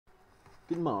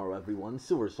Good morrow everyone,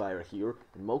 Silvershire here,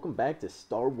 and welcome back to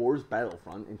Star Wars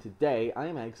Battlefront, and today I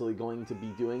am actually going to be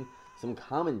doing some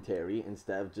commentary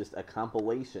instead of just a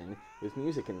compilation with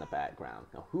music in the background.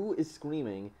 Now, who is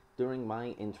screaming during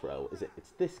my intro?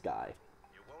 It's this guy.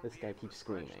 This guy keeps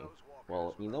screaming.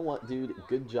 Well, you know what, dude?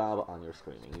 Good job on your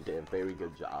screaming. You did a very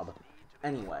good job.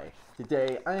 Anyway,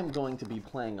 today I am going to be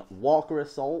playing Walker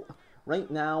Assault. Right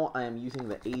now, I am using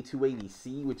the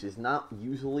A280C, which is not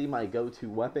usually my go-to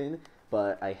weapon,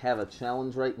 but I have a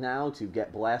challenge right now to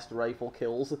get blaster rifle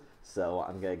kills, so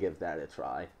I'm going to give that a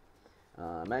try.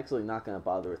 I'm actually not going to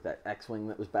bother with that X-Wing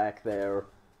that was back there,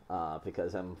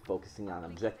 because I'm focusing on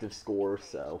objective score,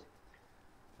 so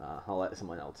I'll let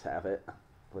someone else have it.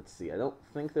 Let's see, I don't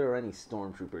think there are any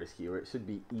stormtroopers here. It should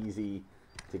be easy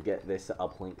to get this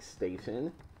uplink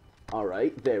station.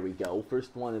 Alright, there we go,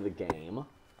 first one of the game.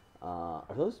 Are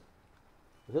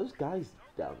those guys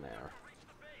down there?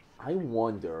 I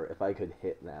wonder if I could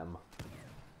hit them.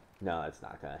 No, it's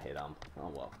not gonna hit them. Oh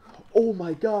well. Oh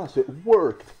my gosh, it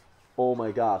worked! Oh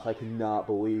my gosh, I cannot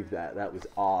believe that. That was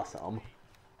awesome.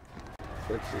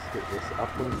 Let's just get this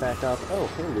uplink back up. Oh,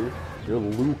 hey Luke. You're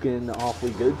luking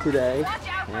awfully good today.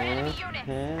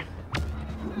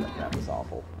 That was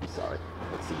awful. I'm sorry.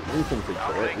 Let's see. Infantry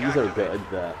turret. These are good.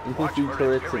 The infantry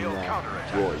turrets and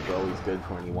droids are always good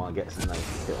for when you want to get some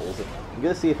nice kills. I'm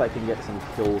going to see if I can get some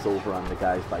kills over on the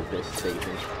guys by this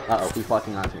station. Uh-oh, he's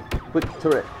locking onto me. Quick,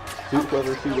 turret. Shoot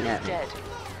whoever's shooting at me.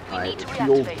 Alright, the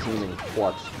shield came in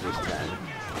clutch just then.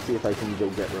 Let's see if I can go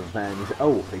get revenge.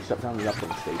 Oh, they shut down the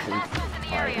uplink station.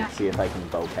 Alright, let's see if I can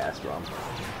bowcast from.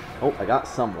 Oh, I got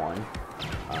someone.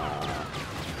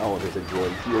 Oh, there's a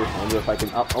droid here. I wonder if I can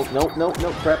up. Oh, no,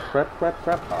 prep. I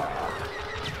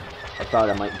thought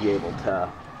I might be able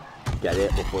to get it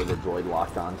before the droid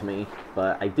locked onto me.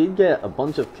 But I did get a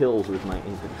bunch of kills with my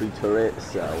infantry turret,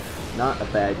 so not a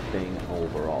bad thing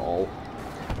overall.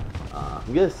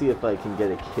 I'm gonna see if I can get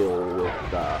a kill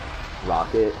with the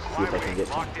rocket. See if I can get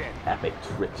some epic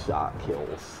trick shot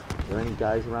kills. Are there any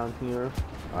guys around here?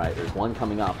 Alright, there's one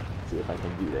coming up. Let's see if I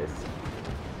can do this.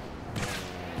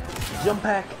 Jump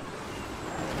pack!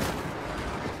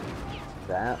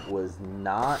 That was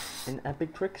not an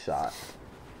epic trick shot.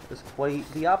 It was quite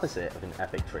the opposite of an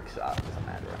epic trick shot, as a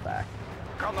matter of fact.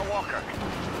 Come the Walker!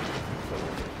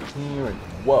 Here and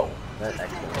whoa, that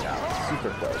X-Wing got super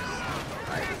close.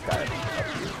 Alright, this guy up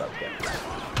here is about to get back.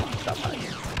 Stop hiding.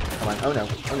 Come on, oh no.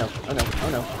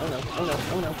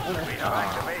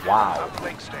 Wow.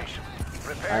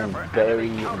 I am very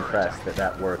impressed that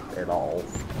that worked at all.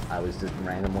 I was just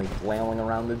randomly flailing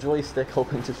around the joystick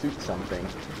hoping to shoot something.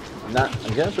 I'm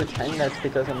gonna pretend that's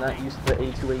because I'm not used to the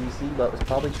A280C, but it was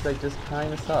probably because I just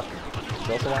kinda suck. It's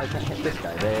also why I can't hit this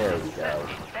guy. There we go.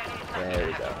 There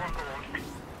we go.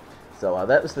 So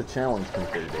that was the challenge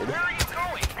completed.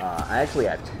 I actually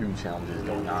have two challenges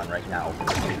going on right now for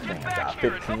the same thing. I got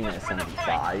 15 and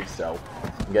 75, so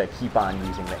I'm gonna keep on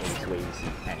using the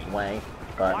A280C anyway.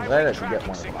 But I'm glad I could get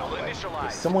one of them out of the way.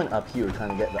 There's someone up here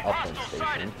trying to get the uplink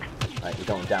station. Alright, you're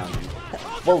going down.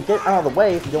 Well, get out of the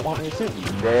way if you don't want me to shoot you.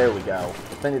 There we go.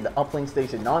 Defended the uplink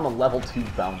station. Now I'm a level 2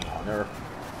 bounty hunter.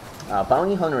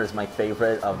 Bounty hunter is my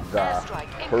favorite of the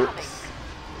perks.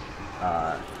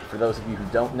 For those of you who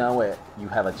don't know it, you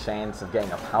have a chance of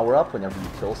getting a power-up whenever you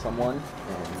kill someone.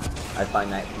 And I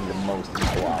find that to be the most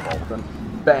useful of them.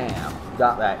 Bam!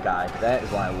 Got that guy. That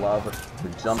is what I love. The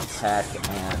jump pack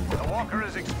and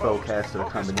bowcaster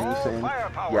combination.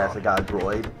 Yes, I got a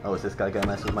droid. Oh, is this guy gonna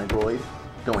mess with my droid?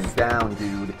 Going down,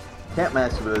 dude. Can't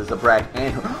mess with the Zabrak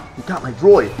and you got my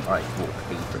droid! Alright, we'll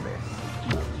pay for this.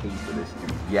 We'll pay for this,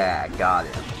 dude. Yeah, got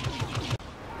it.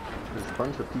 There's a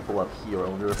bunch of people up here. I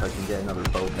wonder if I can get another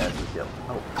bowcaster kill.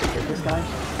 Oh, hit this guy?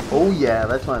 Oh yeah,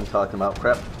 that's what I'm talking about.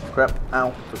 Prep,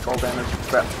 ow, control damage,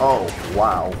 prep. Oh,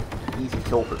 wow. Easy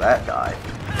kill for that guy.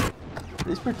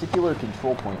 This particular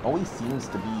control point always seems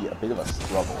to be a bit of a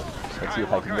struggle. Let's see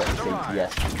if I can get this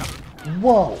ATS.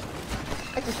 Whoa!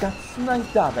 I just got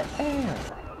sniped out of the air!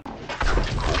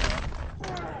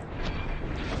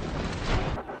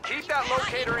 Keep that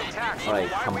locator intact. Alright,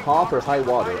 come hot or high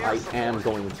water, I am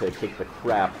going to kick the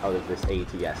crap out of this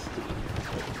ATST.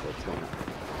 What's going on?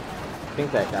 I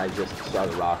think that guy just shot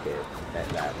a rocket at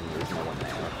that and there's no one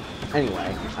there.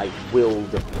 Anyway, I will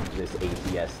defeat this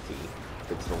ATST.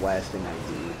 It's the last thing I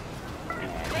do.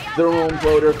 And thermal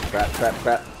imploder.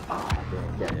 Crap. Oh, I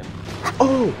didn't get him.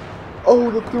 Oh,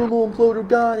 the thermal imploder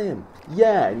got him.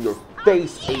 Yeah, in your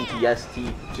face,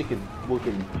 ATST,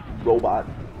 chicken-looking robot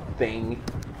thing.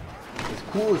 As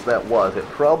cool as that was, it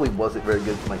probably wasn't very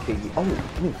good for my KD. Oh,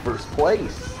 I'm in first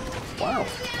place. Wow.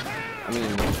 I mean,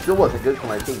 it still wasn't good for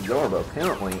my KDR, but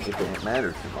apparently it didn't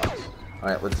matter too much.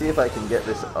 Alright, let's see if I can get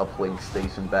this uplink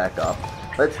station back up.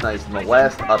 That's nice. In the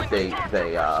last update,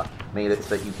 they made it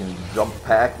so that you can jump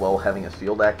pack while having a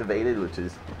shield activated, which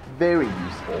is very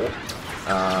useful.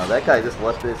 That guy just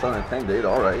left this unattended.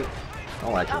 Alright.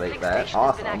 I'll activate that.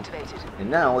 Awesome. And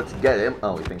now let's get him.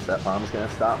 Oh, he thinks that bomb's gonna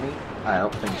stop me? I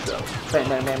don't think so. Bam,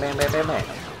 bam, bam, bam, bam, bam, bam.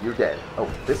 You're dead.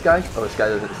 Oh, this guy? Oh, this guy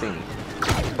doesn't see me.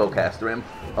 Bowcaster him.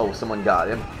 Oh, someone got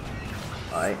him.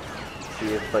 Alright. See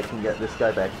if I can get this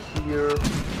guy back here.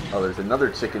 Oh, there's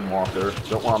another chicken walker.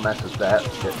 Don't want to mess with that.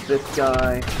 Get this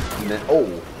guy. And then, oh,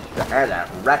 the AT-AT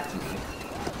wrecked me.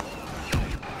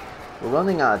 We're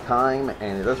running out of time,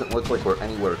 and it doesn't look like we're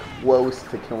anywhere close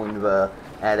to killing the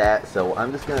AT-AT, so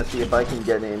I'm just going to see if I can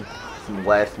get in some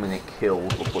last-minute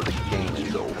kills before the game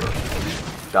is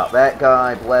over. Got that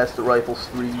guy, blaster rifle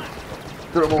streak,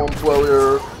 thermal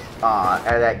imploder,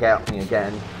 AT-AT got me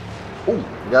again. Ooh,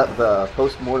 we got the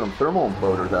post-mortem thermal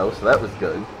imploder though, so that was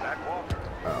good.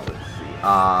 Let's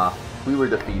see, we were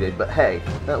defeated, but hey,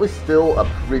 that was still a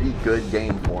pretty good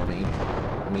game for me.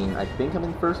 I mean, I think I'm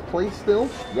in first place still?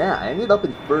 Yeah, I ended up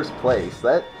in first place.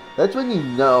 That's when you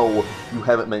know you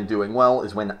haven't been doing well,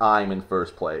 is when I'm in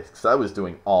first place, because I was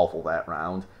doing awful that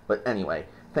round. But anyway,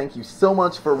 thank you so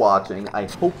much for watching. I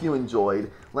hope you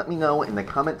enjoyed. Let me know in the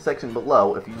comment section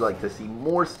below if you'd like to see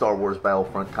more Star Wars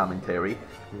Battlefront commentary.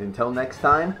 And until next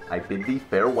time, I bid thee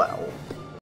farewell.